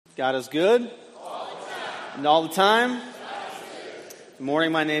God is good. All the time. And all the time. Good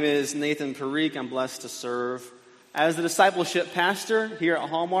morning. My name is Nathan Parikh. I'm blessed to serve as the discipleship pastor here at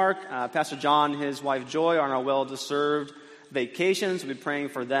Hallmark. Pastor John and his wife Joy are on our well-deserved vacations. We'll be praying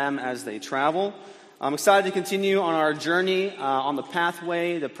for them as they travel. I'm excited to continue on our journey on the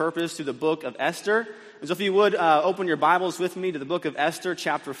pathway, the purpose through the book of Esther. And so if you would open your Bibles with me to the book of Esther,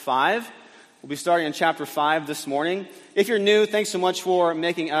 chapter 5. We'll be starting in chapter 5 this morning. If you're new, thanks so much for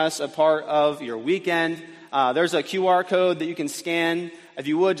making us a part of your weekend. There's a QR code that you can scan. If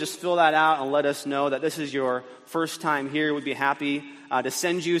you would, just fill that out and let us know that this is your first time here. We'd be happy to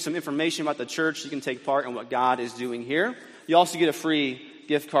send you some information about the church. You can take part in what God is doing here. You also get a free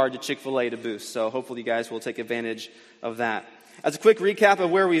gift card to Chick-fil-A to Boost. So hopefully you guys will take advantage of that. As a quick recap of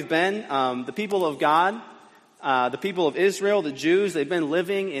where we've been, the people of God, the people of Israel, the Jews, they've been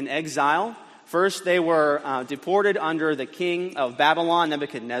living in exile. First, they were deported under the king of Babylon,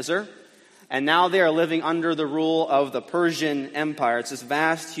 Nebuchadnezzar. And now they are living under the rule of the Persian Empire. It's this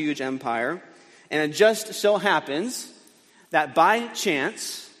vast, huge empire. And it just so happens that by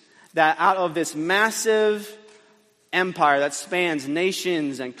chance, that out of this massive empire that spans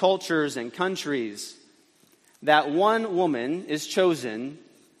nations and cultures and countries, that one woman is chosen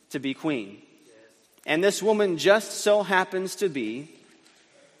to be queen. And this woman just so happens to be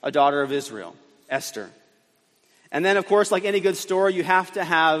a daughter of Israel, Esther. And then, of course, like any good story, you have to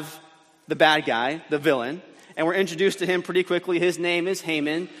have the bad guy, the villain. And we're introduced to him pretty quickly. His name is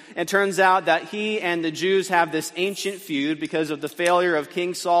Haman. And it turns out that he and the Jews have this ancient feud because of the failure of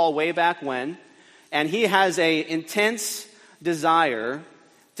King Saul way back when. And he has an intense desire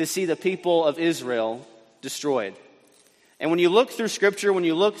to see the people of Israel destroyed. And when you look through Scripture, when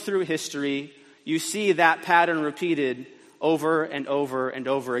you look through history, you see that pattern repeated over and over and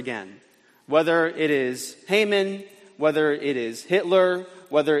over again. Whether it is Haman, whether it is Hitler,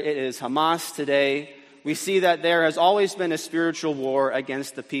 whether it is Hamas today, we see that there has always been a spiritual war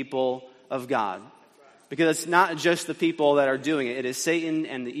against the people of God. Because it's not just the people that are doing it. It is Satan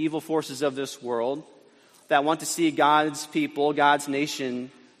and the evil forces of this world that want to see God's people, God's nation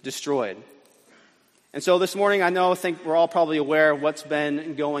destroyed. And so this morning, I think we're all probably aware of what's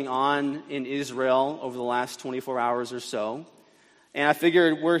been going on in Israel over the last 24 hours or so. And I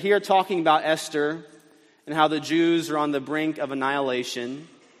figured we're here talking about Esther and how the Jews are on the brink of annihilation.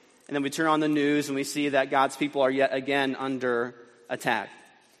 And then we turn on the news and we see that God's people are yet again under attack.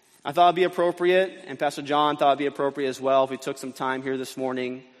 I thought it would be appropriate, and Pastor John thought it would be appropriate as well, if we took some time here this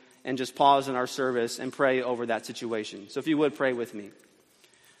morning and just pause in our service and pray over that situation. So if you would, pray with me.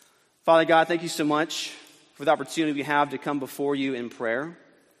 Father God, thank you so much for the opportunity we have to come before you in prayer.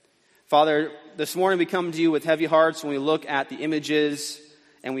 Father, this morning we come to you with heavy hearts when we look at the images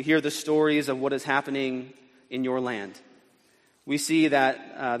and we hear the stories of what is happening in your land. We see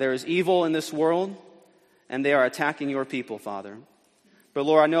that there is evil in this world and they are attacking your people, Father. But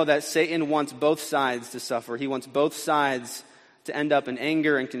Lord, I know that Satan wants both sides to suffer. He wants both sides to end up in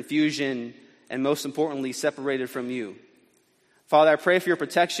anger and confusion and most importantly, separated from you. Father, I pray for your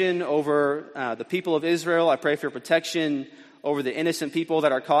protection over the people of Israel. I pray for your protection over the innocent people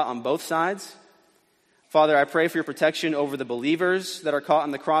that are caught on both sides. Father, I pray for your protection over the believers that are caught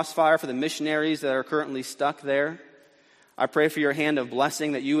in the crossfire, for the missionaries that are currently stuck there. I pray for your hand of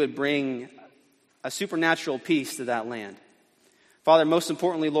blessing, that you would bring a supernatural peace to that land. Father, most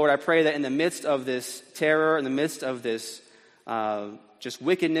importantly, Lord, I pray that in the midst of this terror, in the midst of this just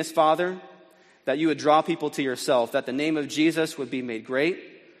wickedness, Father, that you would draw people to yourself, that the name of Jesus would be made great,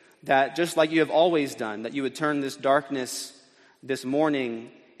 that just like you have always done, that you would turn this darkness, this mourning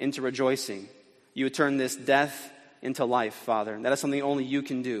into rejoicing. You would turn this death into life, Father. That is something only you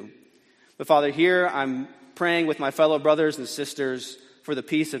can do. But Father, here I'm praying with my fellow brothers and sisters for the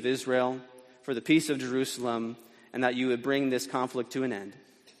peace of Israel, for the peace of Jerusalem, and that you would bring this conflict to an end.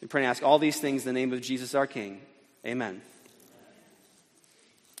 We pray and ask all these things in the name of Jesus our King. Amen.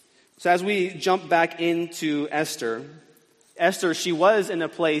 So as we jump back into Esther, she was in a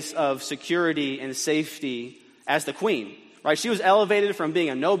place of security and safety as the queen, right? She was elevated from being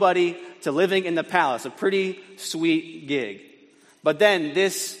a nobody to living in the palace, a pretty sweet gig. But then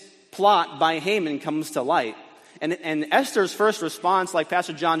this plot by Haman comes to light. And Esther's first response, like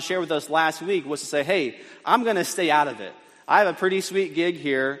Pastor John shared with us last week, was to say, hey, I'm going to stay out of it. I have a pretty sweet gig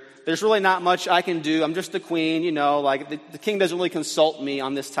here. There's really not much I can do. I'm just the queen, the king doesn't really consult me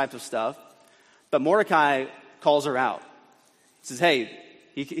on this type of stuff. But Mordecai calls her out. He says, hey,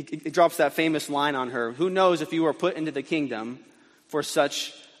 he drops that famous line on her. Who knows if you were put into the kingdom for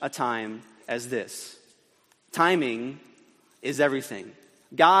such a time as this? Timing is everything.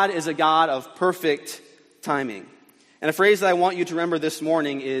 God is a God of perfect timing. And a phrase that I want you to remember this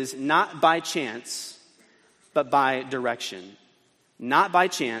morning is not by chance, but by direction. Not by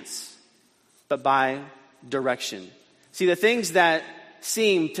chance, but by direction. See, the things that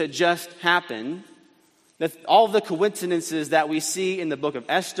seem to just happen, all the coincidences that we see in the book of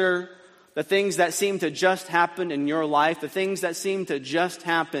Esther, the things that seem to just happen in your life, the things that seem to just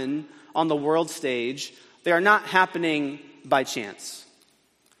happen on the world stage, they are not happening by chance.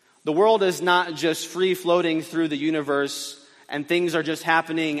 The world is not just free floating through the universe and things are just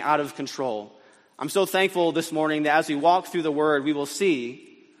happening out of control. I'm so thankful this morning that as we walk through the Word, we will see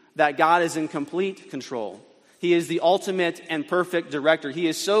that God is in complete control. He is the ultimate and perfect director. He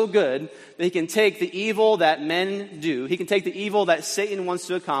is so good that he can take the evil that men do, he can take the evil that Satan wants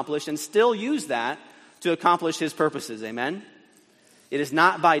to accomplish and still use that to accomplish his purposes. Amen? It is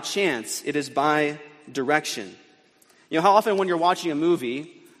not by chance, it is by direction. You know, how often when you're watching a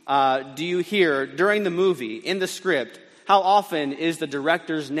movie, do you hear during the movie, in the script, how often is the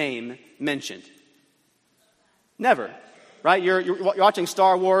director's name mentioned? Never. Right? You're watching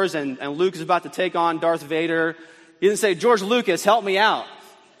Star Wars and Luke is about to take on Darth Vader. He didn't say, George Lucas, help me out.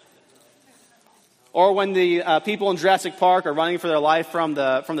 Or when the people in Jurassic Park are running for their life from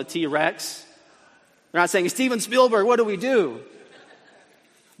the T-Rex, they're not saying, Steven Spielberg, what do we do?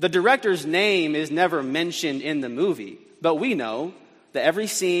 The director's name is never mentioned in the movie, but we know that every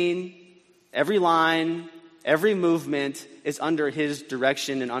scene, every line, every movement is under his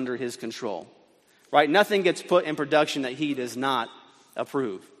direction and under his control. Right? Nothing gets put in production that he does not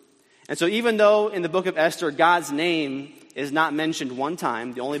approve. And so even though in the book of Esther, God's name is not mentioned one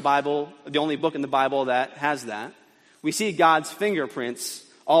time, the only book in the Bible that has that, we see God's fingerprints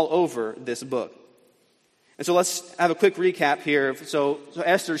all over this book. And so let's have a quick recap here. So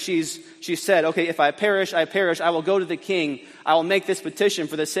Esther, she said, okay, if I perish, I will go to the king. I will make this petition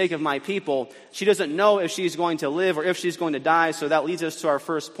for the sake of my people. She doesn't know if she's going to live or if she's going to die. So that leads us to our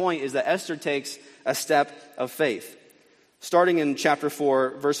first point, is that Esther takes a step of faith. Starting in chapter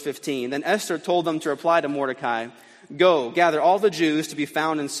 4, verse 15. Then Esther told them to reply to Mordecai, go, gather all the Jews to be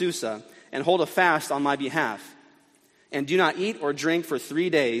found in Susa, and hold a fast on my behalf. And do not eat or drink for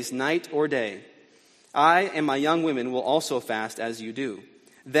 3 days, night or day. I and my young women will also fast as you do.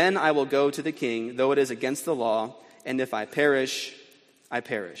 Then I will go to the king, though it is against the law, and if I perish, I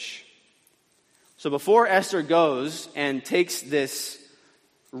perish. So before Esther goes and takes this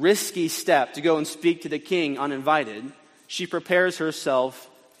risky step to go and speak to the king uninvited, she prepares herself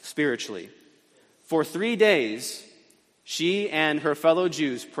spiritually. For 3 days, she and her fellow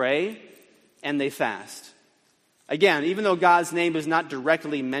Jews pray and they fast. Again, even though God's name is not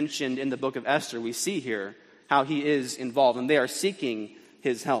directly mentioned in the book of Esther, we see here how he is involved, and they are seeking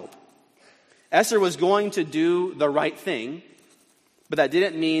his help. Esther was going to do the right thing, but that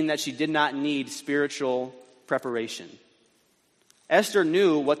didn't mean that she did not need spiritual preparation. Esther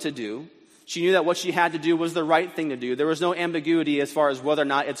knew what to do. She knew that what she had to do was the right thing to do. There was no ambiguity as far as whether or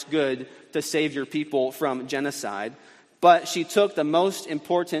not it's good to save your people from genocide. But she took the most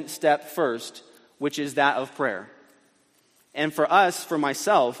important step first, which is that of prayer. And for us, for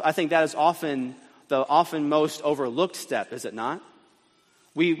myself, I think that is often the most overlooked step, is it not?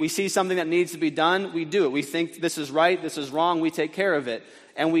 We see something that needs to be done, we do it. We think this is right, this is wrong, we take care of it.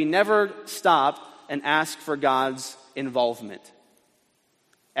 And we never stop and ask for God's involvement.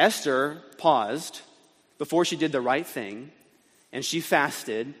 Esther paused before she did the right thing, and she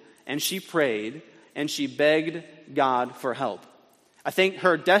fasted, and she prayed, and she begged God for help. I think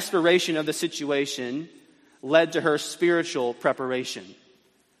her desperation of the situation led to her spiritual preparation.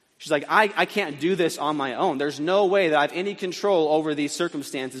 She's like, I can't do this on my own. There's no way that I have any control over these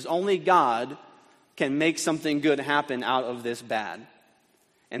circumstances. Only God can make something good happen out of this bad.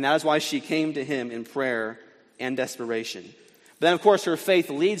 And that is why she came to him in prayer and desperation. But then, of course, her faith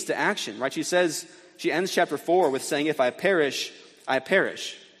leads to action, right? She ends chapter 4 with saying, if I perish, I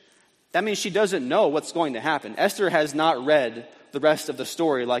perish. That means she doesn't know what's going to happen. Esther has not read the rest of the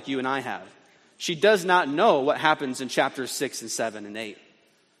story like you and I have. She does not know what happens in chapters 6 and 7 and 8.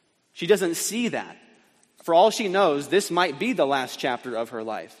 She doesn't see that. For all she knows, this might be the last chapter of her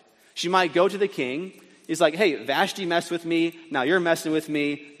life. She might go to the king. He's like, hey, Vashti messed with me. Now you're messing with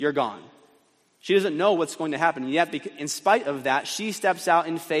me. You're gone. She doesn't know what's going to happen. And yet, in spite of that, she steps out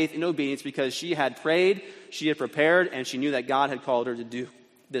in faith and obedience because she had prayed, she had prepared, and she knew that God had called her to do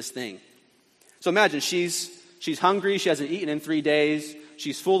this thing. So imagine, she's hungry. She hasn't eaten in 3 days.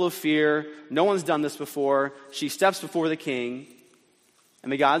 She's full of fear. No one's done this before. She steps before the king. And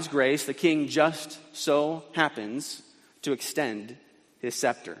by God's grace, the king just so happens to extend his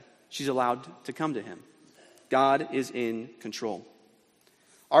scepter. She's allowed to come to him. God is in control.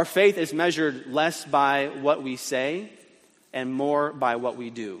 Our faith is measured less by what we say and more by what we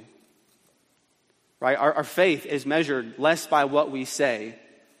do. Right? Our faith is measured less by what we say,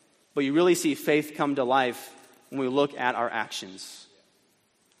 but you really see faith come to life when we look at our actions.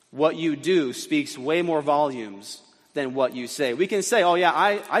 What you do speaks way more volumes than what you say. We can say, oh yeah,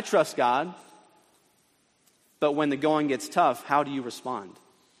 I trust God, but when the going gets tough, how do you respond?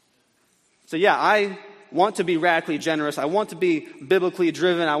 So yeah, I want to be radically generous. I want to be biblically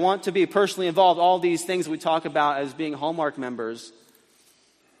driven. I want to be personally involved. All these things we talk about as being Hallmark members.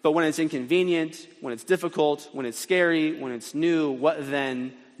 But when it's inconvenient, when it's difficult, when it's scary, when it's new, what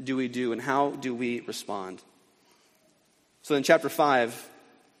then do we do and how do we respond? So in chapter 5,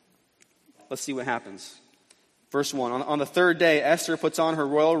 let's see what happens. Verse 1, on the third day, Esther puts on her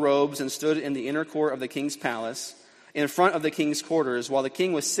royal robes and stood in the inner court of the king's palace, in front of the king's quarters, while the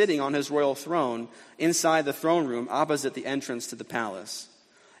king was sitting on his royal throne inside the throne room opposite the entrance to the palace.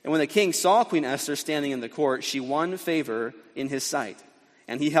 And when the king saw Queen Esther standing in the court, she won favor in his sight.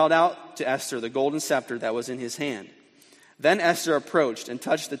 And he held out to Esther the golden scepter that was in his hand. Then Esther approached and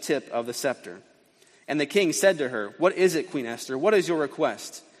touched the tip of the scepter. And the king said to her, "What is it, Queen Esther? What is your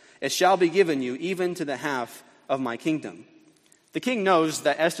request? It shall be given you, even to the half of my kingdom." The king knows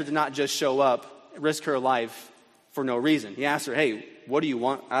that Esther did not just show up, risk her life for no reason. He asked her, hey, what do you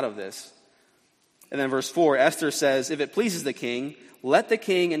want out of this? And then verse 4, Esther says, "If it pleases the king, let the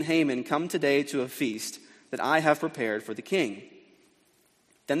king and Haman come today to a feast that I have prepared for the king."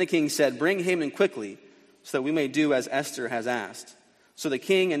 Then the king said, "Bring Haman quickly, so that we may do as Esther has asked." So the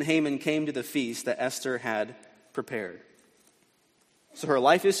king and Haman came to the feast that Esther had prepared. So her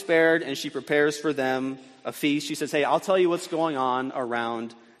life is spared, and she prepares for them a feast. She says, hey, I'll tell you what's going on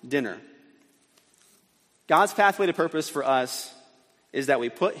around dinner. God's pathway to purpose for us is that we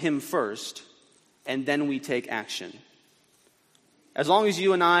put him first, and then we take action. As long as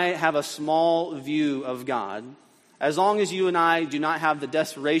you and I have a small view of God, as long as you and I do not have the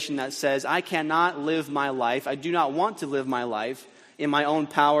desperation that says, I cannot live my life, I do not want to live my life in my own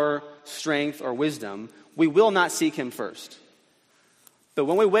power, strength, or wisdom, we will not seek him first. But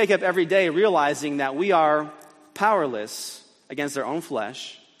when we wake up every day realizing that we are powerless against our own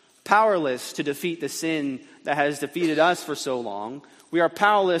flesh, powerless to defeat the sin that has defeated us for so long, we are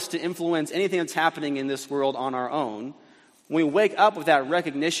powerless to influence anything that's happening in this world on our own, when we wake up with that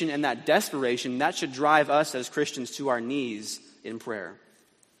recognition and that desperation, that should drive us as Christians to our knees in prayer.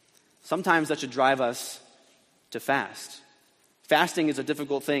 Sometimes that should drive us to fast. Fasting is a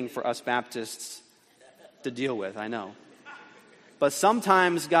difficult thing for us Baptists to deal with, I know. But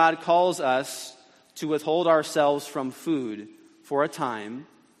sometimes God calls us to withhold ourselves from food for a time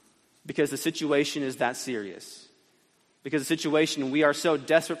because the situation is that serious. Because the situation, we are so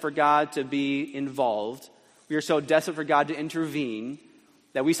desperate for God to be involved, we are so desperate for God to intervene,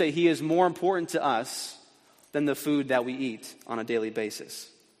 that we say he is more important to us than the food that we eat on a daily basis.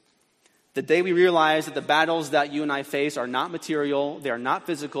 The day we realize that the battles that you and I face are not material, they are not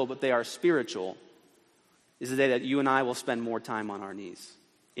physical, but they are spiritual, is the day that you and I will spend more time on our knees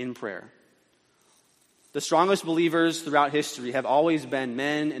in prayer. The strongest believers throughout history have always been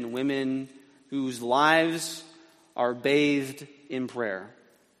men and women whose lives are bathed in prayer.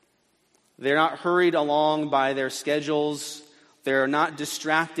 They're not hurried along by their schedules. They're not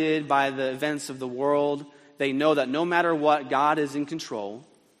distracted by the events of the world. They know that no matter what, God is in control.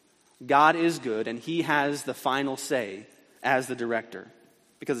 God is good, and he has the final say as the director.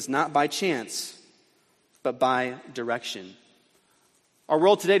 Because it's not by chance, but by direction. Our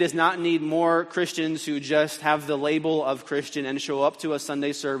world today does not need more Christians who just have the label of Christian and show up to a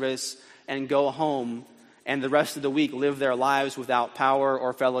Sunday service and go home and the rest of the week live their lives without power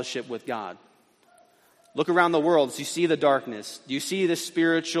or fellowship with God. Look around the world. Do you see the darkness? Do you see the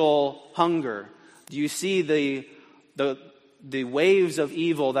spiritual hunger? Do you see the waves of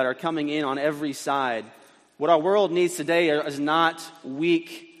evil that are coming in on every side? What our world needs today is not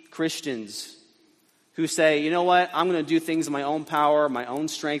weak Christians who say, you know what, I'm going to do things in my own power, my own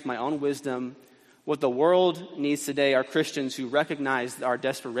strength, my own wisdom. What the world needs today are Christians who recognize our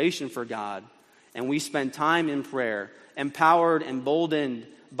desperation for God, and we spend time in prayer, empowered, emboldened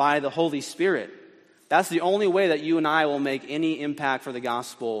by the Holy Spirit. That's the only way that you and I will make any impact for the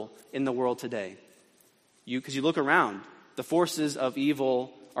gospel in the world today. Because you look around, the forces of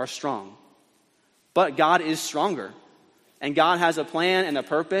evil are strong. But God is stronger. And God has a plan and a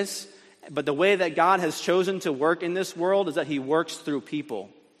purpose. But the way that God has chosen to work in this world is that he works through people.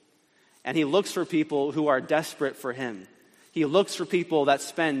 And he looks for people who are desperate for him. He looks for people that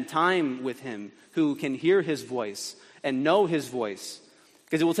spend time with him, who can hear his voice and know his voice.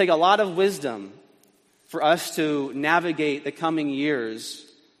 Because it will take a lot of wisdom for us to navigate the coming years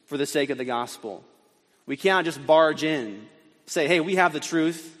for the sake of the gospel. We cannot just barge in, say, hey, we have the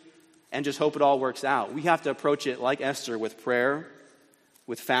truth, and just hope it all works out. We have to approach it like Esther, with prayer,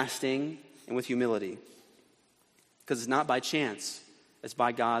 with fasting, and with humility. Because it's not by chance, it's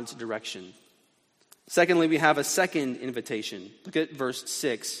by God's direction. Secondly, we have a second invitation. Look at verse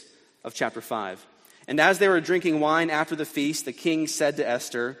 6 of chapter 5. And as they were drinking wine after the feast, the king said to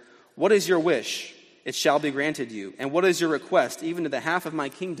Esther, "What is your wish? It shall be granted you. And what is your request? Even to the half of my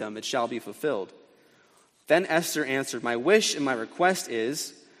kingdom it shall be fulfilled." Then Esther answered, "My wish and my request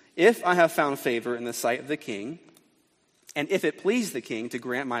is, if I have found favor in the sight of the king, and if it please the king to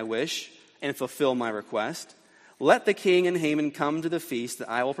grant my wish and fulfill my request, let the king and Haman come to the feast that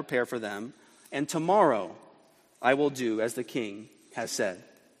I will prepare for them, and tomorrow I will do as the king has said."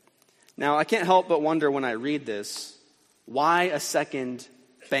 Now, I can't help but wonder when I read this, why a second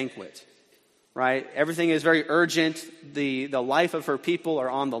banquet, right? Everything is very urgent. The life of her people are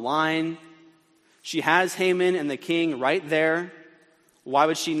on the line. She has Haman and the king right there. Why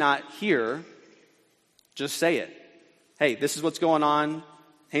would she not here just say it? Hey, this is what's going on.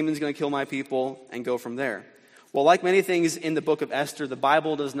 Haman's going to kill my people, and go from there. Well, like many things in the book of Esther, the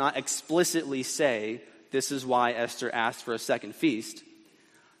Bible does not explicitly say this is why Esther asked for a second feast.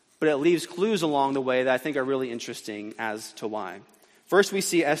 But it leaves clues along the way that I think are really interesting as to why. First, we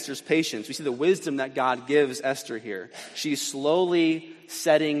see Esther's patience. We see the wisdom that God gives Esther here. She's slowly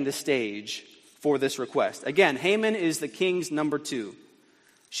setting the stage for this request. Again, Haman is the king's number 2.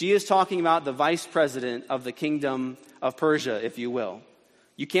 She is talking about the vice president of the kingdom of Persia, if you will.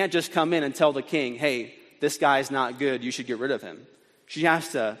 You can't just come in and tell the king, hey, this guy's not good, you should get rid of him. She has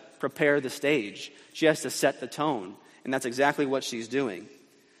to prepare the stage. She has to set the tone. And that's exactly what she's doing.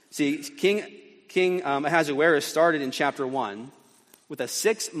 See, King Ahasuerus started in chapter 1 with a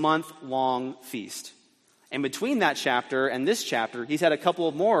 6-month-long feast. And between that chapter and this chapter, he's had a couple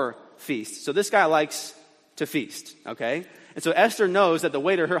of more feasts. So this guy likes to feast, okay? And so Esther knows that the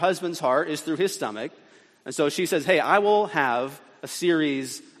way to her husband's heart is through his stomach. And so she says, hey, I will have a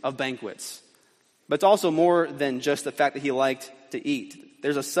series of banquets. But it's also more than just the fact that he liked to eat.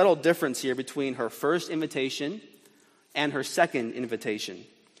 There's a subtle difference here between her first invitation and her second invitation.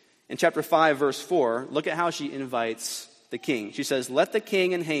 In chapter 5, verse 4, look at how she invites the king. She says, "Let the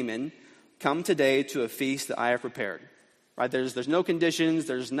king and Haman come today to a feast that I have prepared." Right? There's no conditions.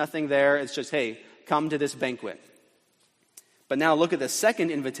 There's nothing there. It's just, hey, come to this banquet. But now look at the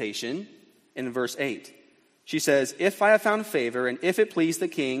second invitation in verse 8. She says, "If I have found favor and if it please the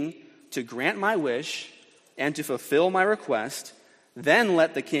king to grant my wish and to fulfill my request, then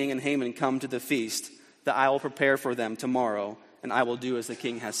let the king and Haman come to the feast that I will prepare for them tomorrow, and I will do as the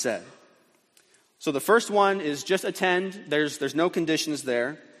king has said." So the first one is just attend. There's no conditions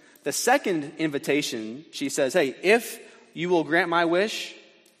there. The second invitation, she says, hey, if you will grant my wish,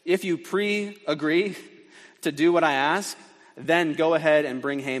 if you pre-agree to do what I ask, then go ahead and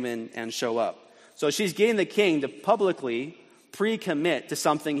bring Haman and show up. So she's getting the king to publicly pre-commit to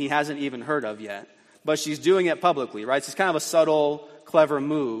something he hasn't even heard of yet. But she's doing it publicly, right? So it's kind of a subtle, clever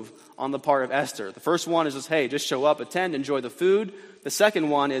move on the part of Esther. The first one is just, hey, just show up, attend, enjoy the food. The second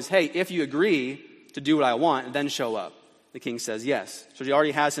one is, hey, if you agree to do what I want, then show up. The king says yes. So she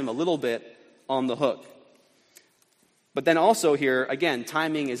already has him a little bit on the hook. But then also here, again,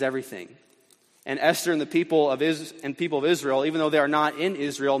 timing is everything. And Esther and the people of Israel, even though they are not in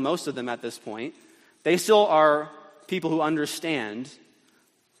Israel, most of them at this point, they still are people who understand,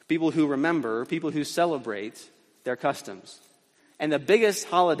 people who remember, people who celebrate their customs. And the biggest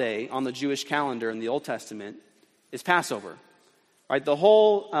holiday on the Jewish calendar in the Old Testament is Passover. Right? The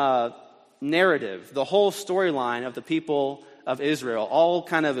whole narrative, the whole storyline of the people of Israel, all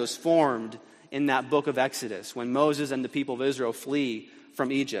kind of was formed in that book of Exodus when Moses and the people of Israel flee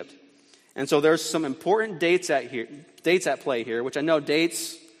from Egypt. And so there's some important dates at play here, which I know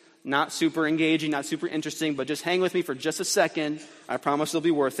dates, not super engaging, not super interesting, but just hang with me for just a second. I promise it'll be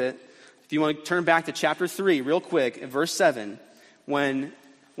worth it. If you want to turn back to chapter 3 real quick, at verse 7, when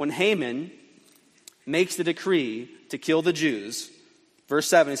Haman makes the decree to kill the Jews, verse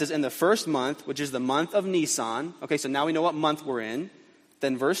 7, it says, in the first month, which is the month of Nisan. Okay, so now we know what month we're in.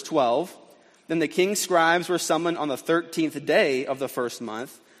 Then verse 12, then the king's scribes were summoned on the 13th day of the first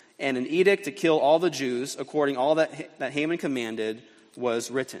month, and an edict to kill all the Jews, according all that Haman commanded,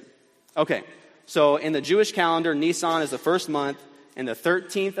 was written. Okay, so in the Jewish calendar, Nisan is the first month, and the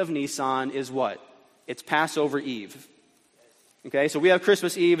 13th of Nisan is what? It's Passover Eve. Okay, so we have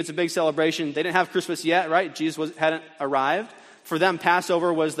Christmas Eve. It's a big celebration. They didn't have Christmas yet, right? Jesus hadn't arrived. For them,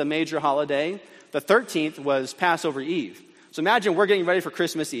 Passover was the major holiday. The 13th was Passover Eve. So imagine we're getting ready for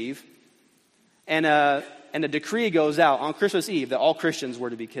Christmas Eve, and and a decree goes out on Christmas Eve that all Christians were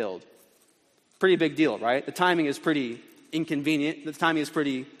to be killed. Pretty big deal, right? The timing is pretty inconvenient. The timing is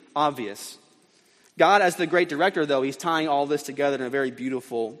pretty obvious. God, as the great director, though, he's tying all this together in a very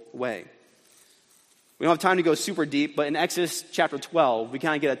beautiful way. We don't have time to go super deep, but in Exodus chapter 12, we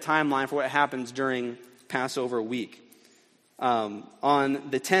kind of get a timeline for what happens during Passover week. On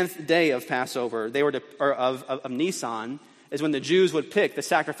the 10th day of Passover, of Nisan, is when the Jews would pick the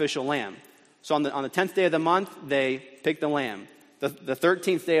sacrificial lamb. So on the 10th day of the month, they pick the lamb. The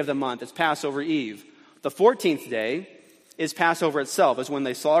 13th day of the month is Passover Eve. The 14th day is Passover itself, is when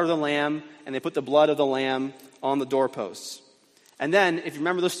they slaughter the lamb and they put the blood of the lamb on the doorposts. And then, if you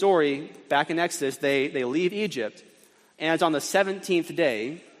remember the story, back in Exodus, they leave Egypt, and it's on the 17th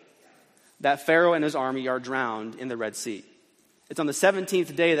day that Pharaoh and his army are drowned in the Red Sea. It's on the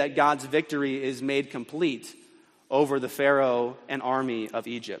 17th day that God's victory is made complete over the Pharaoh and army of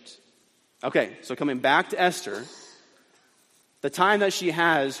Egypt. Okay, so coming back to Esther, the time that she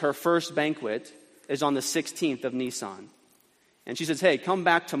has her first banquet is on the 16th of Nisan. And she says, hey, come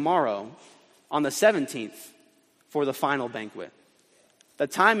back tomorrow on the 17th for the final banquet. The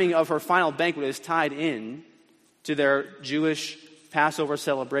timing of her final banquet is tied in to their Jewish Passover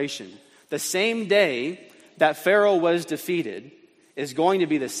celebration. The same day that Pharaoh was defeated is going to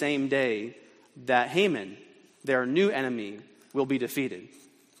be the same day that Haman, their new enemy, will be defeated.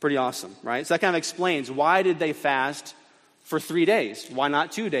 Pretty awesome, right? So that kind of explains, why did they fast for 3 days? Why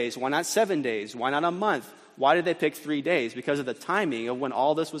not 2 days? Why not 7 days? Why not a month? Why did they pick 3 days? Because of the timing of when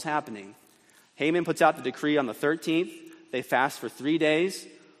all this was happening. Haman puts out the decree on the 13th. They fast for 3 days.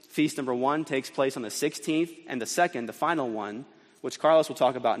 Feast number 1 takes place on the 16th. And the second, the final one, which Carlos will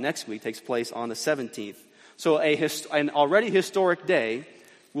talk about next week, takes place on the 17th. So an already historic day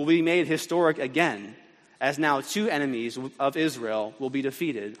will be made historic again, as now 2 enemies of Israel will be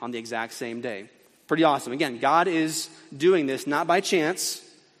defeated on the exact same day. Pretty awesome. Again, God is doing this not by chance,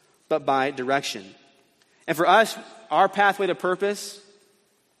 but by direction. And for us, our pathway to purpose,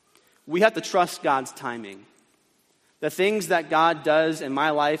 we have to trust God's timing. The things that God does in my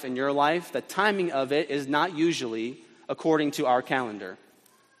life and your life, the timing of it is not usually according to our calendar.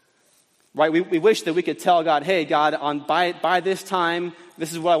 Right? We wish that we could tell God, hey, God, by this time,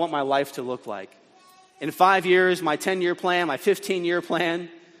 this is what I want my life to look like. In 5 years, my 10-year plan, my 15-year plan,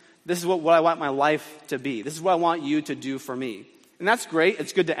 this is what I want my life to be. This is what I want you to do for me. And that's great.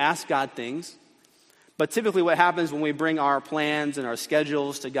 It's good to ask God things. But typically what happens when we bring our plans and our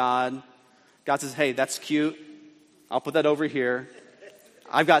schedules to God, God says, hey, that's cute. I'll put that over here.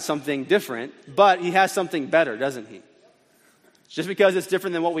 I've got something different, but he has something better, doesn't he? Just because it's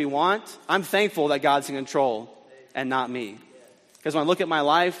different than what we want, I'm thankful that God's in control and not me. Because when I look at my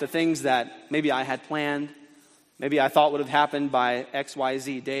life, the things that maybe I had planned, maybe I thought would have happened by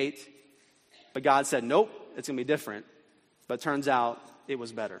XYZ date, but God said, nope, it's going to be different. But it turns out it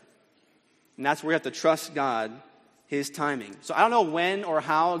was better. And that's where we have to trust God, his timing. So I don't know when or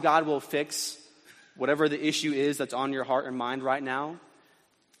how God will fix whatever the issue is that's on your heart and mind right now.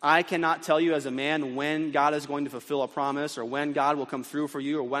 I cannot tell you as a man when God is going to fulfill a promise or when God will come through for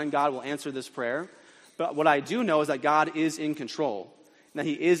you or when God will answer this prayer. But what I do know is that God is in control, and that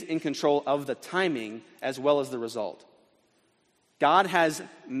he is in control of the timing as well as the result. God has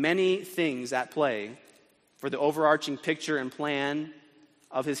many things at play for the overarching picture and plan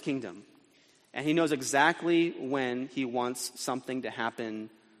of his kingdom. And he knows exactly when he wants something to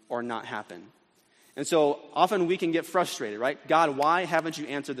happen or not happen. And so often we can get frustrated, right? God, why haven't you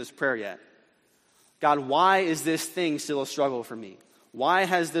answered this prayer yet? God, why is this thing still a struggle for me? Why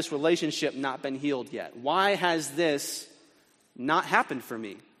has this relationship not been healed yet? Why has this not happened for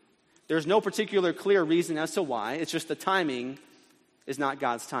me? There's no particular clear reason as to why. It's just the timing is not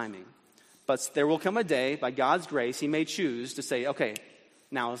God's timing. But there will come a day, by God's grace, he may choose to say, okay,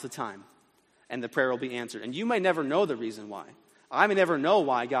 now is the time. And the prayer will be answered. And you may never know the reason why. I may never know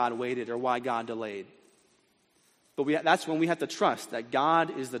why God waited or why God delayed. But that's when we have to trust that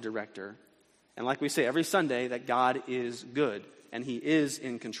God is the director. And like we say every Sunday, that God is good and he is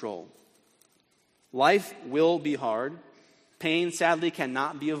in control. Life will be hard. Pain, sadly,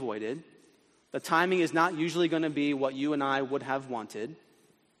 cannot be avoided. The timing is not usually going to be what you and I would have wanted.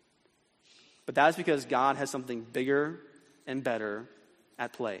 But that is because God has something bigger and better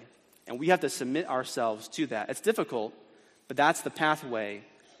at play. And we have to submit ourselves to that. It's difficult, but that's the pathway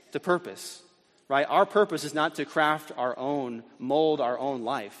to purpose, right? Our purpose is not to craft our own, mold our own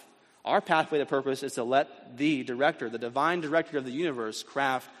life. Our pathway to purpose is to let the director, the divine director of the universe,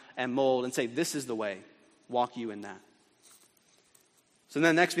 craft and mold and say, this is the way. Walk you in that. So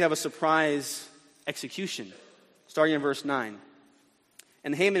then next we have a surprise execution, starting in verse 9.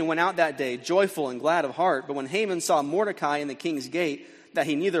 And Haman went out that day, joyful and glad of heart. But when Haman saw Mordecai in the king's gate, that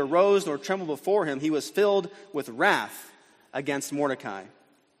he neither rose nor trembled before him, he was filled with wrath against Mordecai.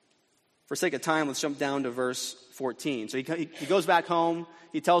 For sake of time, let's jump down to verse 14. So he goes back home.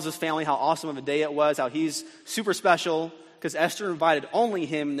 He tells his family how awesome of a day it was, how he's super special, because Esther invited only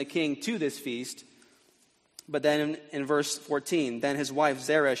him and the king to this feast. But then in verse 14, then his wife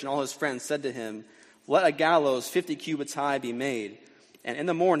Zeresh and all his friends said to him, let a gallows 50 cubits high be made, and in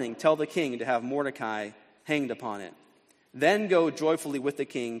the morning tell the king to have Mordecai hanged upon it. Then go joyfully with the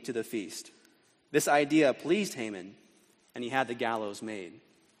king to the feast. This idea pleased Haman, and he had the gallows made.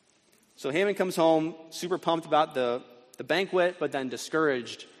 So Haman comes home super pumped about the banquet, but then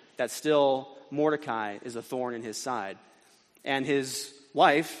discouraged that still Mordecai is a thorn in his side. And his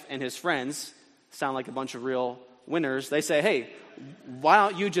wife and his friends sound like a bunch of real winners. They say, hey, why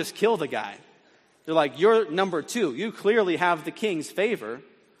don't you just kill the guy? They're like, you're number 2. You clearly have the king's favor.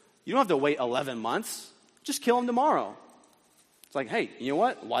 You don't have to wait 11 months. Just kill him tomorrow. It's like, hey, you know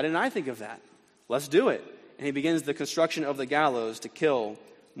what? Why didn't I think of that? Let's do it. And he begins the construction of the gallows to kill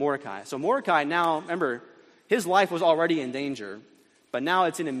Mordecai. So Mordecai now, remember, his life was already in danger, but now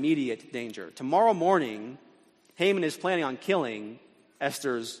it's in immediate danger. Tomorrow morning, Haman is planning on killing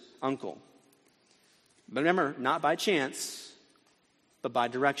Esther's uncle. But remember, not by chance, but by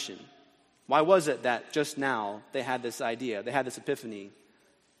direction. Why was it that just now they had this idea, they had this epiphany,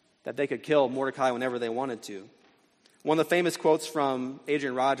 that they could kill Mordecai whenever they wanted to? One of the famous quotes from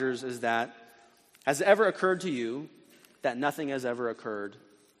Adrian Rogers is that, has it ever occurred to you that nothing has ever occurred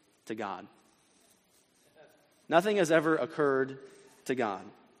to God? Nothing has ever occurred to God.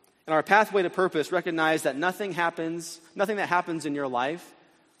 In our pathway to purpose, recognize that nothing that happens in your life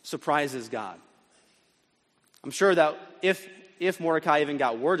surprises God. I'm sure that if Mordecai even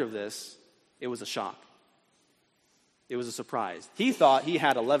got word of this, it was a shock. It was a surprise. He thought he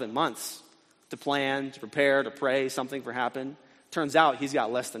had 11 months to plan, to prepare, to pray, something for happen. Turns out he's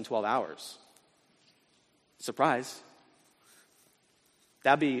got less than 12 hours. Surprise.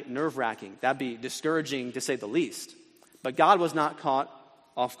 That'd be nerve-wracking. That'd be discouraging, to say the least. But God was not caught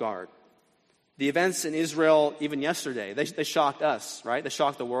off guard. The events in Israel, even yesterday, they shocked us, right? They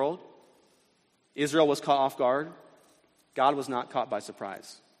shocked the world. Israel was caught off guard. God was not caught by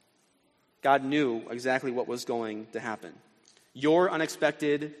surprise. God knew exactly what was going to happen. Your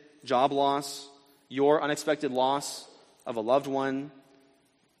unexpected job loss, your unexpected loss of a loved one,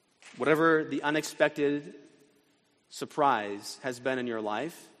 whatever the unexpected surprise has been in your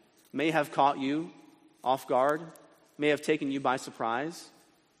life, may have caught you off guard, may have taken you by surprise,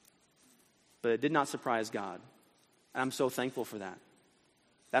 but it did not surprise God. And I'm so thankful for that.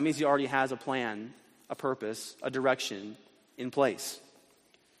 That means He already has a plan, a purpose, a direction in place.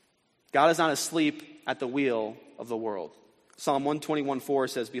 God is not asleep at the wheel of the world. Psalm 121:4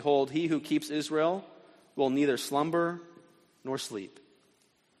 says, behold, He who keeps Israel will neither slumber nor sleep.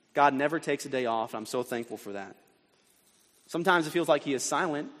 God never takes a day off, and I'm so thankful for that. Sometimes it feels like He is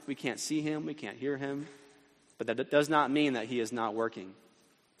silent. We can't see Him, we can't hear Him. But that does not mean that He is not working.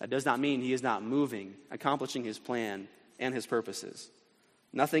 That does not mean He is not moving, accomplishing His plan and His purposes.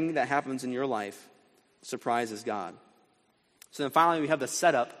 Nothing that happens in your life surprises God. So then finally we have the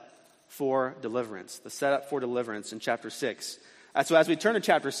setup for deliverance. The setup for deliverance in chapter 6. So as we turn to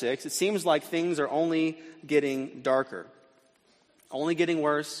chapter 6, it seems like things are only getting darker. Only getting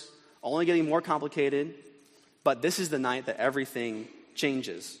worse. Only getting more complicated. But this is the night that everything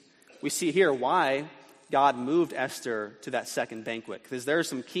changes. We see here why God moved Esther to that second banquet. Because there's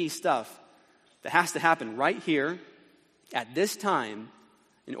some key stuff that has to happen right here at this time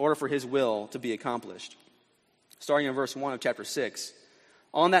in order for His will to be accomplished. Starting in verse 1 of chapter 6.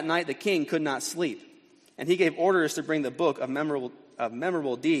 On that night the king could not sleep, and he gave orders to bring the book of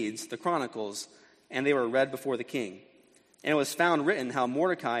memorable deeds, the Chronicles, and they were read before the king. And it was found written how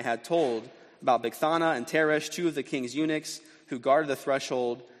Mordecai had told about Bigthana and Teresh, 2 of the king's eunuchs, who guarded the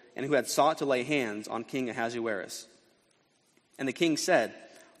threshold, and who had sought to lay hands on King Ahasuerus. And the king said,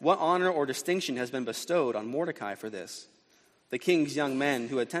 what honor or distinction has been bestowed on Mordecai for this? The king's young men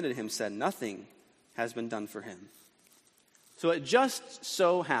who attended him said, nothing has been done for him. So it just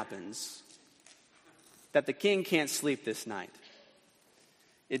so happens that the king can't sleep this night.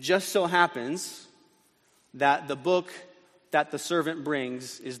 It just so happens that the book that the servant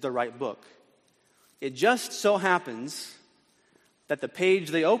brings is the right book. It just so happens that the page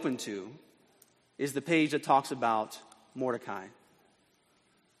they open to is the page that talks about Mordecai.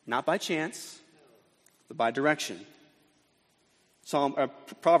 Not by chance, but by direction.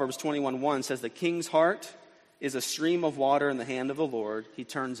 Proverbs 21:1 says, the king's heart is a stream of water in the hand of the Lord. He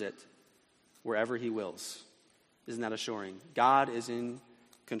turns it wherever He wills. Isn't that assuring? God is in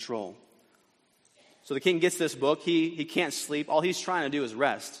control. So the king gets this book. He can't sleep. All he's trying to do is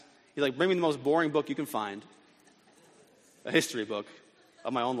rest. He's like, bring me the most boring book you can find. A history book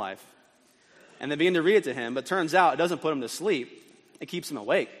of my own life. And they begin to read it to him, but turns out it doesn't put him to sleep. It keeps him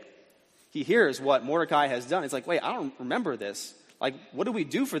awake. He hears what Mordecai has done. It's like, wait, I don't remember this. Like, what did we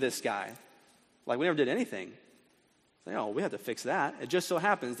do for this guy? Like, we never did anything. Like, oh, we have to fix that. It just so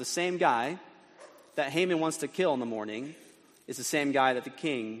happens the same guy that Haman wants to kill in the morning is the same guy that the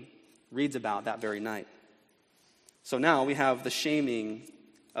king reads about that very night. So now we have the shaming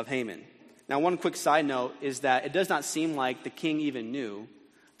of Haman. Now, one quick side note is that it does not seem like the king even knew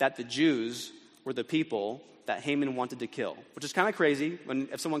that the Jews were the people that Haman wanted to kill, which is kind of crazy.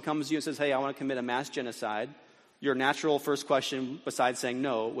 If someone comes to you and says, hey, I want to commit a mass genocide, your natural first question, besides saying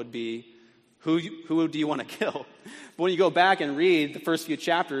no, would be, who do you want to kill? But when you go back and read the first few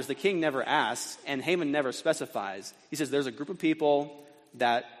chapters, the king never asks, and Haman never specifies. He says, there's a group of people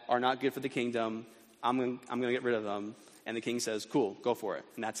that are not good for the kingdom. I'm going to get rid of them. And the king says, cool, go for it.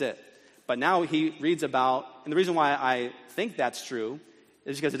 And that's it. But now he reads about, and the reason why I think that's true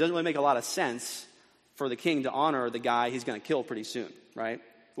is because it doesn't really make a lot of sense for the king to honor the guy he's going to kill pretty soon, right? It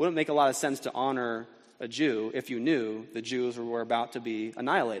wouldn't make a lot of sense to honor a Jew if you knew the Jews were about to be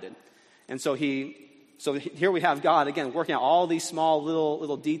annihilated. And so here we have God, again, working out all these small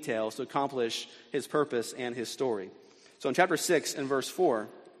little details to accomplish his purpose and his story. So in chapter 6 and verse 4,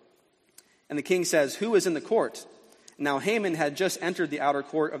 and the king says, who is in the court? Now Haman had just entered the outer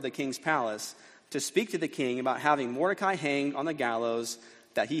court of the king's palace to speak to the king about having Mordecai hanged on the gallows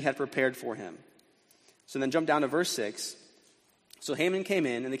that he had prepared for him. So then jump down to verse 6. So Haman came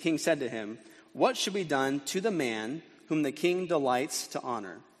in, and the king said to him, what should be done to the man whom the king delights to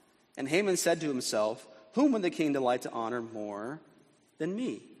honor? And Haman said to himself, whom would the king delight to honor more than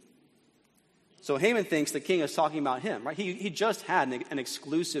me? So Haman thinks the king is talking about him, right? He just had an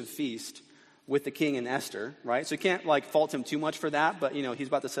exclusive feast with the king and Esther, right? So you can't fault him too much for that, but he's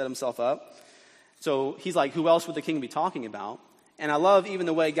about to set himself up. So he's like, who else would the king be talking about? And I love even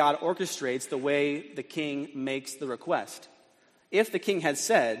the way God orchestrates the way the king makes the request. If the king had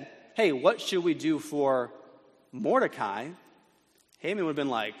said, hey, what should we do for Mordecai? Haman would have been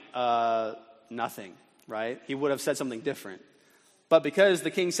like, nothing, right? He would have said something different. But because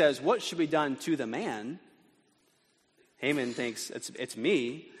the king says, what should be done to the man? Haman thinks it's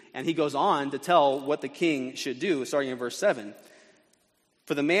me. And he goes on to tell what the king should do, starting in verse 7.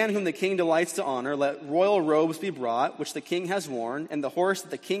 For the man whom the king delights to honor, let royal robes be brought, which the king has worn, and the horse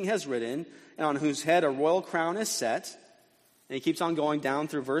that the king has ridden, and on whose head a royal crown is set. And he keeps on going down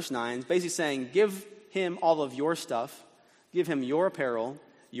through verse 9, basically saying, give him all of your stuff, give him your apparel,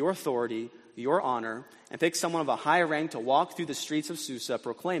 your authority, your honor, and pick someone of a high rank to walk through the streets of Susa,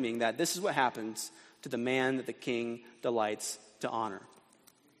 proclaiming that this is what happens to the man that the king delights to honor.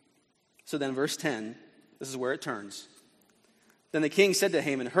 So then verse 10, this is where it turns. Then the king said to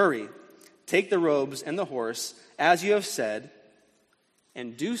Haman, hurry, take the robes and the horse, as you have said,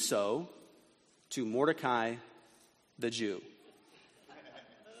 and do so to Mordecai the Jew.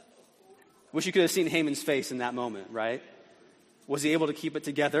 Wish you could have seen Haman's face in that moment, right? Was he able to keep it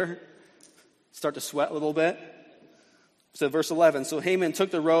together? Start to sweat a little bit? So verse 11, so Haman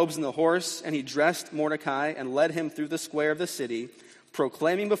took the robes and the horse, and he dressed Mordecai and led him through the square of the city,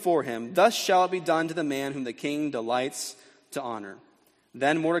 proclaiming before him, thus shall it be done to the man whom the king delights to honor.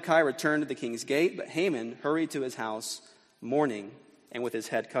 Then Mordecai returned to the king's gate, but Haman hurried to his house, mourning and with his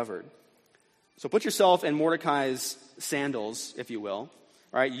head covered. So put yourself in Mordecai's sandals, if you will.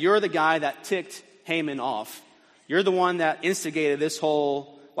 All right, you're the guy that ticked Haman off. You're the one that instigated this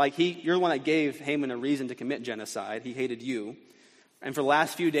whole, you're the one that gave Haman a reason to commit genocide. He hated you. And for the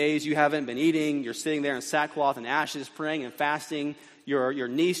last few days, you haven't been eating. You're sitting there in sackcloth and ashes, praying and fasting. Your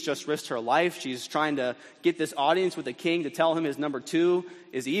niece just risked her life. She's trying to get this audience with the king to tell him his number 2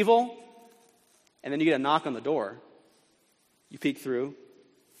 is evil. And then you get a knock on the door. You peek through.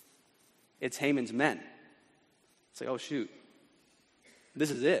 It's Haman's men. It's like, oh, shoot.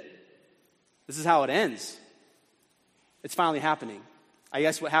 This is it. This is how it ends. It's finally happening. I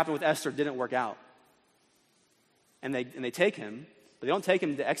guess what happened with Esther didn't work out. And they take him, but they don't take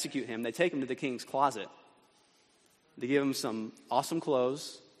him to execute him. They take him to the king's closet. They give him some awesome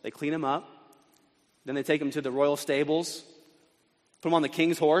clothes. They clean him up. Then they take him to the royal stables, put him on the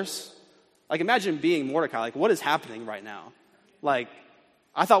king's horse. Imagine being Mordecai. What is happening right now?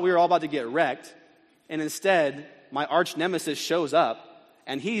 I thought we were all about to get wrecked, and instead, my arch nemesis shows up,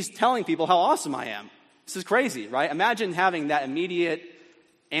 and he's telling people how awesome I am. This is crazy, right? Imagine having that immediate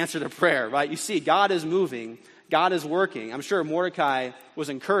answer to prayer, right? You see, God is moving. God is working. I'm sure Mordecai was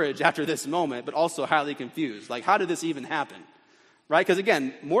encouraged after this moment, but also highly confused. How did this even happen? right? Because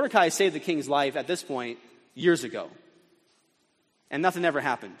again, Mordecai saved the king's life at this point years ago. And nothing ever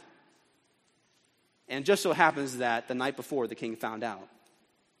happened. And it just so happens that the night before the king found out.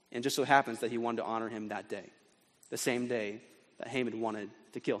 And it just so happens that he wanted to honor him that day. The same day that Haman wanted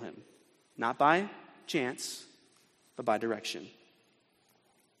to kill him. Not by chance, but by direction.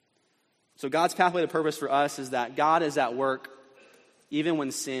 So God's pathway to purpose for us is that God is at work even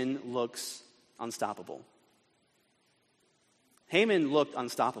when sin looks unstoppable. Haman looked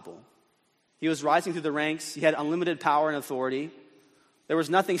unstoppable. He was rising through the ranks. He had unlimited power and authority. There was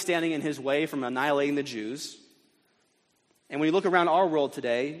nothing standing in his way from annihilating the Jews. And when you look around our world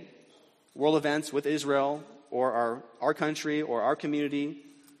today, world events with Israel or our country or our community,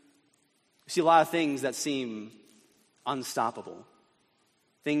 you see a lot of things that seem unstoppable.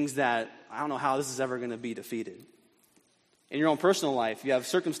 Things that I don't know how this is ever going to be defeated. In your own personal life, you have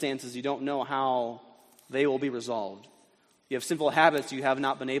circumstances you don't know how they will be resolved. You have sinful habits you have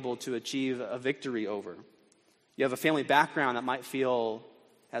not been able to achieve a victory over. You have a family background that might feel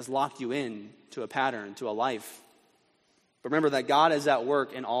has locked you in to a pattern, to a life. But remember that God is at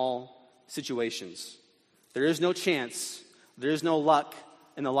work in all situations. There is no chance, there is no luck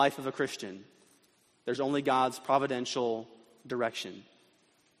in the life of a Christian. There's only God's providential direction.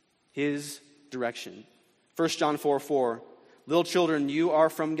 His direction. 1 John 4:4, little children, you are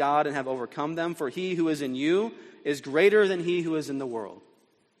from God and have overcome them, for he who is in you is greater than he who is in the world.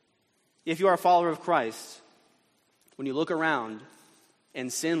 If you are a follower of Christ, when you look around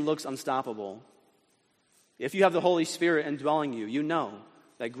and sin looks unstoppable, if you have the Holy Spirit indwelling you, you know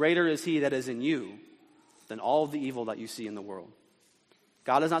that greater is he that is in you than all of the evil that you see in the world.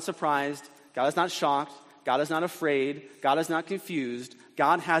 God is not surprised. God is not shocked. God is not afraid. God is not confused.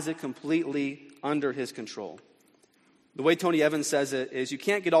 God has it completely under his control. The way Tony Evans says it is you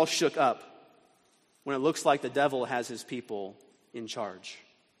can't get all shook up when it looks like the devil has his people in charge.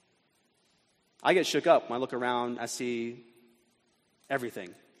 I get shook up when I look around, I see everything.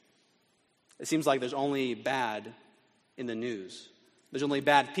 It seems like there's only bad in the news. There's only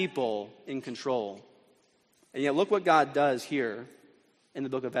bad people in control. And yet look what God does here in the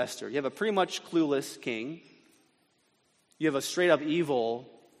book of Esther. You have a pretty much clueless king. You have a straight up evil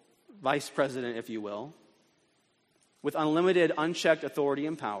vice president, if you will, with unlimited, unchecked authority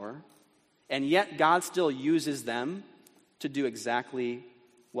and power. And yet God still uses them to do exactly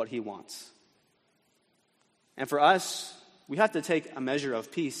what he wants. And for us, we have to take a measure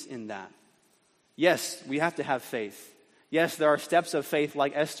of peace in that. Yes, we have to have faith. Yes, there are steps of faith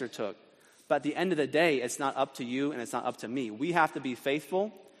like Esther took. But at the end of the day, it's not up to you and it's not up to me. We have to be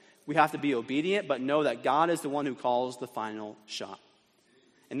faithful. We have to be obedient, but know that God is the one who calls the final shot.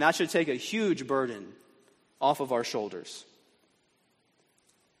 And that should take a huge burden off of our shoulders.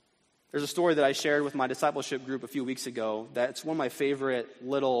 There's a story that I shared with my discipleship group a few weeks ago that's one of my favorite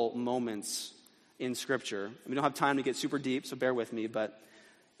little moments in Scripture. We don't have time to get super deep, so bear with me, but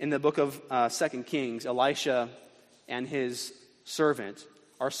in the book of 2 Kings, Elisha and his servant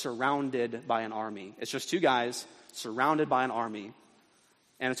are surrounded by an army. It's just two guys surrounded by an army.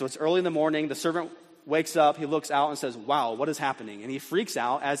 And so it's early in the morning. The servant wakes up. He looks out and says, wow, what is happening? And he freaks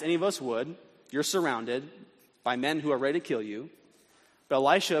out, as any of us would. You're surrounded by men who are ready to kill you. But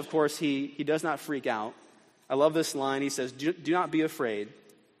Elisha, of course, he does not freak out. I love this line. He says, do not be afraid,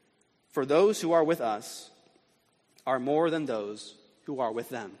 for those who are with us are more than those who are with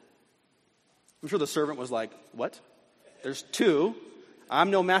them. I'm sure the servant was like, what? There's two.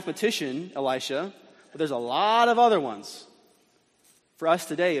 I'm no mathematician, Elisha, but there's a lot of other ones. For us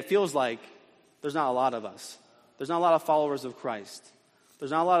today, it feels like there's not a lot of us. There's not a lot of followers of Christ.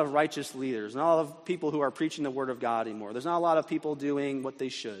 There's not a lot of righteous leaders. Not a lot of people who are preaching the word of God anymore. There's not a lot of people doing what they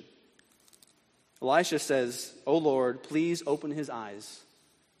should. Elisha says, "O Lord, please open his eyes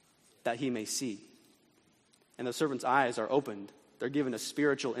that he may see." And the servant's eyes are opened. They're given a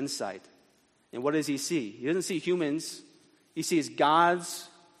spiritual insight. And what does he see? He doesn't see humans. He sees God's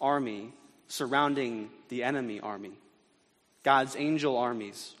army surrounding the enemy army. God's angel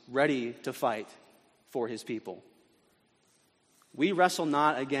armies ready to fight for his people. We wrestle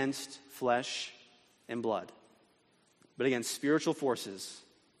not against flesh and blood, but against spiritual forces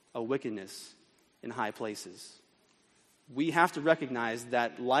of wickedness in high places. We have to recognize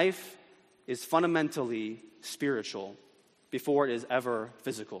that life is fundamentally spiritual before it is ever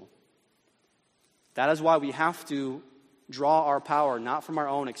physical. That is why we have to draw our power not from our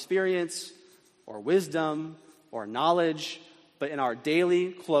own experience or wisdom or knowledge, but in our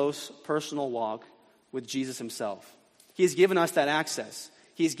daily, close, personal walk with Jesus himself. He's given us that access.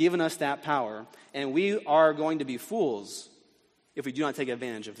 He's given us that power. And we are going to be fools if we do not take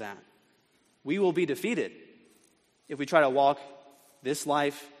advantage of that. We will be defeated if we try to walk this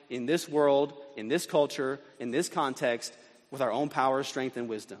life, in this world, in this culture, in this context, with our own power, strength, and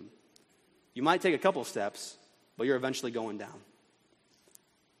wisdom. You might take a couple steps, but you're eventually going down.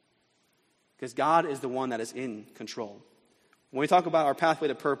 Because God is the one that is in control. When we talk about our pathway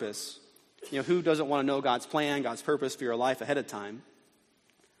to purpose, who doesn't want to know God's plan, God's purpose for your life ahead of time?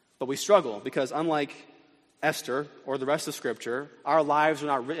 But we struggle because unlike Esther or the rest of Scripture, our lives are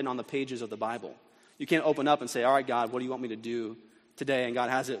not written on the pages of the Bible. You can't open up and say, all right, God, what do you want me to do today? And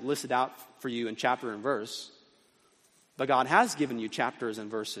God has it listed out for you in chapter and verse. But God has given you chapters and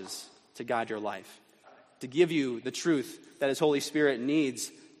verses to guide your life, to give you the truth that His Holy Spirit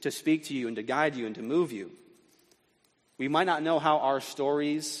needs to speak to you and to guide you and to move you. We might not know how our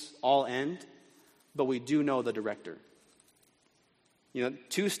stories all end, but we do know the director.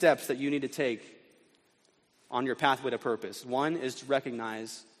 2 steps that you need to take on your pathway to purpose. One is to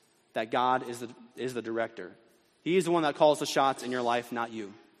recognize that God is the director. He is the one that calls the shots in your life, not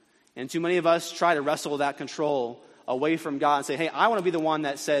you. And too many of us try to wrestle that control away from God and say, hey, I want to be the one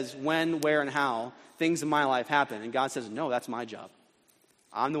that says when, where, and how things in my life happen. And God says, no, that's my job.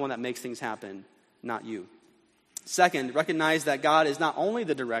 I'm the one that makes things happen, not you. Second, recognize that God is not only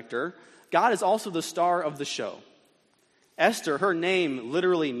the director, God is also the star of the show. Esther, her name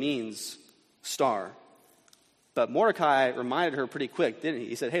literally means star. But Mordecai reminded her pretty quick, didn't he?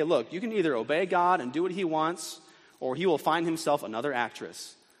 He said, hey, look, you can either obey God and do what He wants, or He will find himself another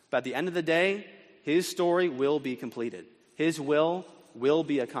actress. But at the end of the day, His story will be completed. His will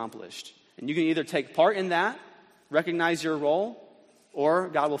be accomplished. And you can either take part in that, recognize your role, or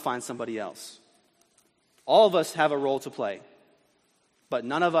God will find somebody else. All of us have a role to play, but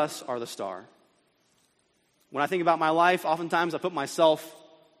none of us are the star. When I think about my life, oftentimes I put myself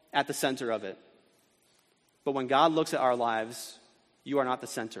at the center of it. But when God looks at our lives, you are not the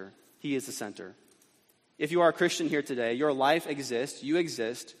center. He is the center. If you are a Christian here today, your life exists, you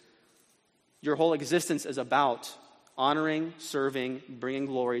exist. Your whole existence is about honoring, serving, bringing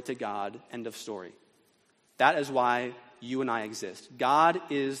glory to God. End of story. That is why you and I exist. God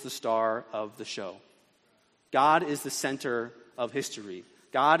is the star of the show. God is the center of history.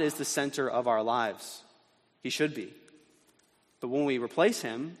 God is the center of our lives. He should be. But when we replace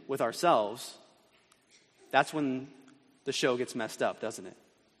Him with ourselves, that's when the show gets messed up, doesn't it?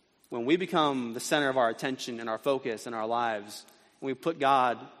 When we become the center of our attention and our focus in our lives, and we put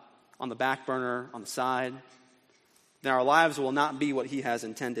God on the back burner, on the side, then our lives will not be what He has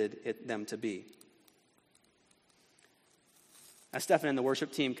intended them to be. As Stephen and the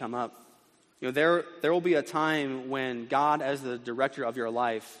worship team come up, there will be a time when God, as the director of your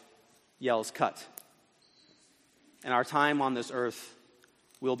life, yells, cut. And our time on this earth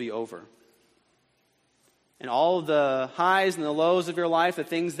will be over. And all of the highs and the lows of your life, the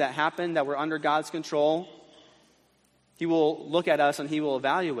things that happen that were under God's control, He will look at us and He will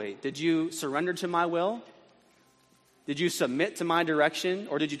evaluate. Did you surrender to my will? Did you submit to my direction?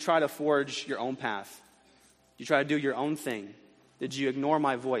 Or did you try to forge your own path? Did you try to do your own thing? Did you ignore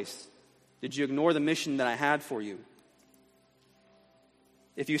my voice? Did you ignore the mission that I had for you?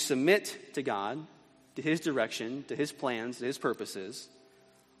 If you submit to God, to His direction, to His plans, to His purposes,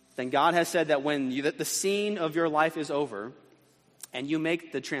 then God has said that when the scene of your life is over and you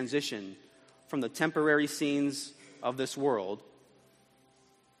make the transition from the temporary scenes of this world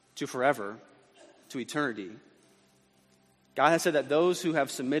to forever, to eternity, God has said that those who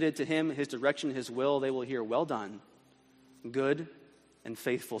have submitted to Him, His direction, His will, they will hear, well done, good and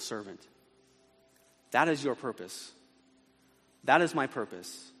faithful servant. That is your purpose. That is my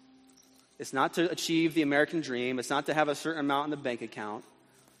purpose. It's not to achieve the American dream. It's not to have a certain amount in the bank account.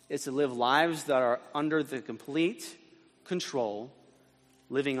 It's to live lives that are under the complete control,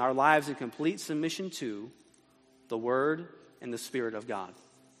 living our lives in complete submission to the Word and the Spirit of God.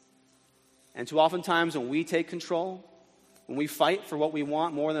 And too oftentimes when we take control, when we fight for what we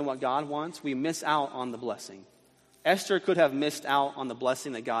want more than what God wants, we miss out on the blessing. Esther could have missed out on the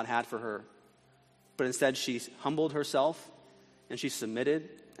blessing that God had for her, but instead she humbled herself and she submitted,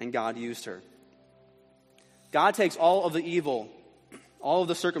 and God used her. God takes all of the evil, all of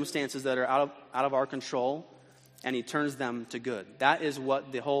the circumstances that are out of our control, and He turns them to good. That is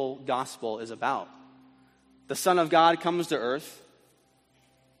what the whole gospel is about. The Son of God comes to earth.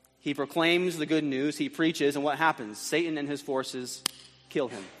 He proclaims the good news. He preaches, and what happens? Satan and his forces kill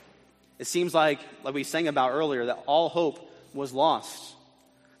Him. It seems like we sang about earlier, that all hope was lost.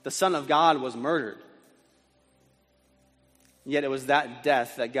 The Son of God was murdered. Yet it was that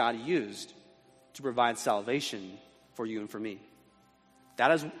death that God used to provide salvation for you and for me. That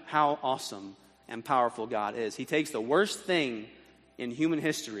is how awesome and powerful God is. He takes the worst thing in human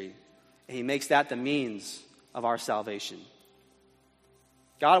history and He makes that the means of our salvation.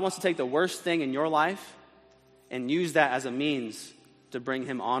 God wants to take the worst thing in your life and use that as a means to bring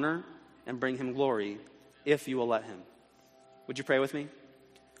him honor and bring him glory if you will let him. Would you pray with me?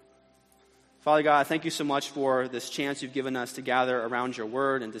 Father God, thank you so much for this chance you've given us to gather around your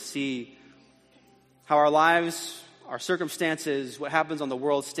word and to see how our lives, our circumstances, what happens on the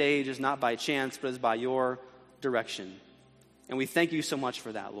world stage is not by chance, but is by your direction. And we thank you so much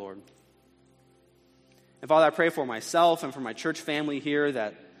for that, Lord. And Father, I pray for myself and for my church family here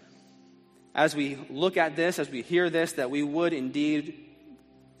that as we look at this, as we hear this, that we would indeed,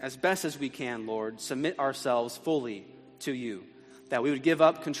 as best as we can, Lord, submit ourselves fully to you. That we would give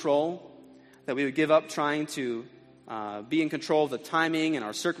up control, that we would give up trying to be in control of the timing and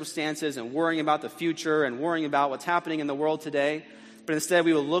our circumstances and worrying about the future and worrying about what's happening in the world today. But instead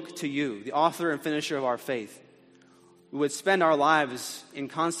we will look to you, the author and finisher of our faith. We would spend our lives in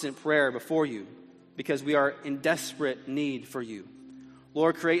constant prayer before you because we are in desperate need for you.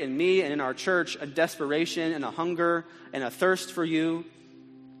 Lord, create in me and in our church a desperation and a hunger and a thirst for you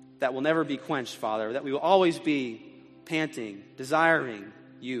that will never be quenched, Father, that we will always be panting, desiring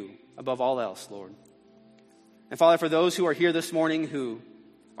you above all else, Lord. And Father, for those who are here this morning who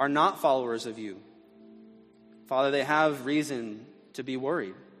are not followers of you, Father, they have reason to be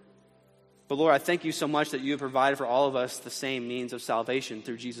worried. But Lord, I thank you so much that you have provided for all of us the same means of salvation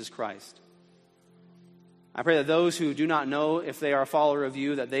through Jesus Christ. I pray that those who do not know if they are a follower of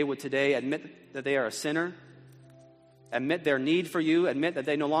you, that they would today admit that they are a sinner, admit their need for you, admit that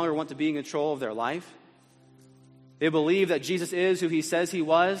they no longer want to be in control of their life. They believe that Jesus is who he says he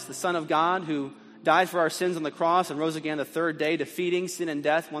was, the Son of God, who died for our sins on the cross and rose again the third day, defeating sin and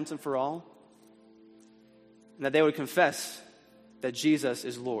death once and for all. And that they would confess that Jesus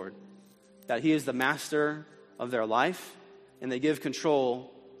is Lord, that he is the master of their life, and they give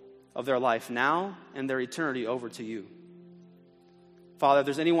control of their life now and their eternity over to you. Father, if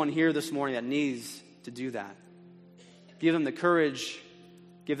there's anyone here this morning that needs to do that, give them the courage,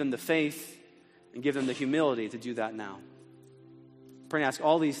 give them the faith, and give them the humility to do that now. Pray and ask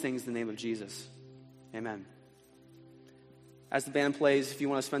all these things in the name of Jesus. Amen. As the band plays, if you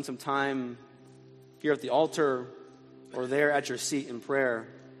want to spend some time here at the altar or there at your seat in prayer,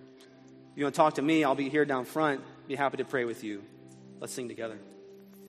 if you want to talk to me, I'll be here down front. Be happy to pray with you. Let's sing together.